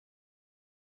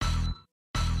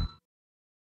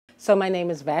So my name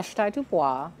is Vashti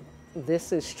Dubois.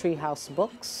 This is Treehouse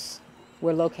Books.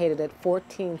 We're located at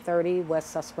 1430 West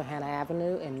Susquehanna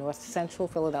Avenue in North Central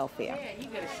Philadelphia.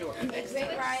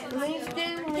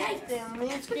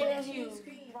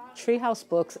 Treehouse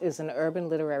Books is an urban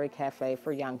literary cafe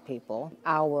for young people.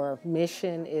 Our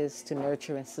mission is to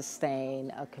nurture and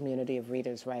sustain a community of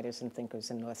readers, writers, and thinkers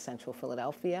in North Central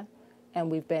Philadelphia. And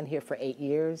we've been here for 8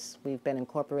 years. We've been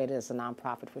incorporated as a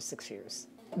nonprofit for 6 years.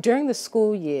 During the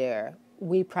school year,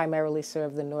 we primarily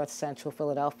serve the North Central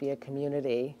Philadelphia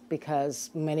community because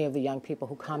many of the young people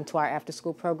who come to our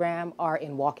after-school program are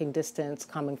in walking distance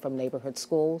coming from neighborhood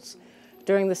schools.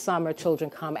 During the summer, children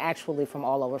come actually from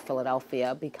all over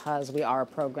Philadelphia because we are a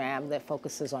program that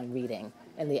focuses on reading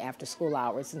in the after-school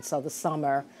hours. And so the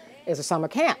summer is a summer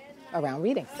camp around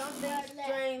reading. Something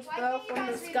strange fell from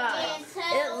the sky.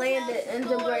 It landed in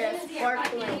the grass,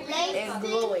 sparkling and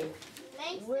glowing.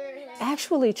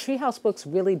 Actually, Treehouse Books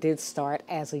really did start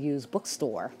as a used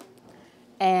bookstore,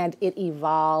 and it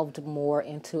evolved more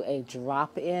into a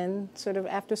drop-in sort of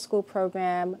after-school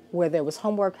program where there was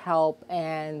homework help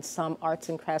and some arts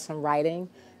and crafts and writing,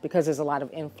 because there's a lot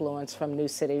of influence from New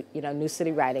City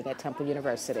writing at Temple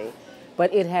University.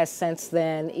 But it has since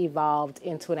then evolved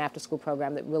into an after-school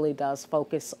program that really does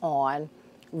focus on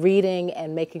reading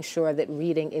and making sure that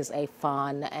reading is a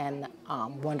fun and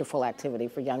wonderful activity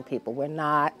for young people. We're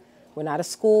not a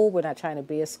school, we're not trying to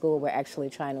be a school, we're actually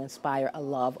trying to inspire a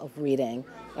love of reading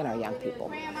in our young people.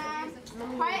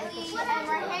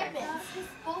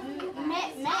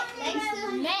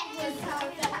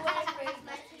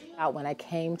 When I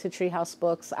came to Treehouse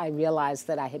Books, I realized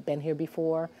that I had been here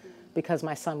before because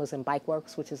my son was in Bike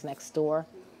Works, which is next door.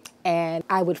 And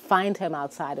I would find him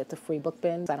outside at the free book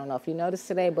bins. I don't know if you noticed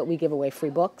today, but we give away free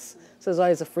books. So there's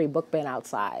always a free book bin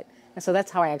outside. And so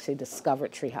that's how I actually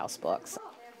discovered Treehouse Books.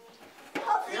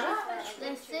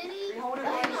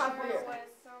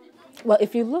 Well,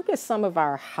 if you look at some of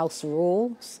our house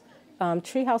rules,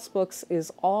 Treehouse Books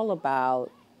is all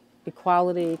about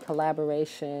equality,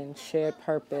 collaboration, shared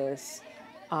purpose,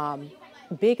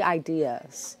 big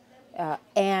ideas.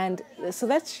 And so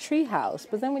that's Treehouse.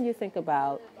 But then when you think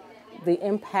about the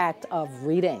impact of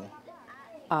reading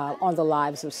on the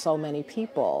lives of so many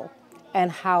people and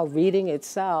how reading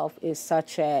itself is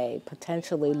such a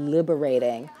potentially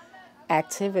liberating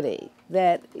activity,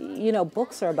 that, you know,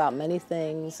 books are about many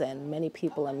things and many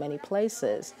people and many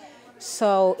places.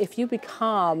 So if you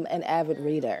become an avid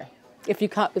reader, if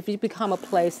you become a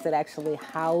place that actually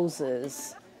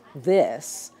houses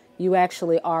this, you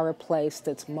actually are a place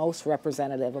that's most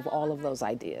representative of all of those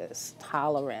ideas: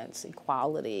 tolerance,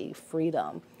 equality,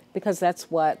 freedom, because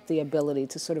that's what the ability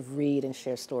to sort of read and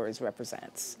share stories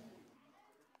represents.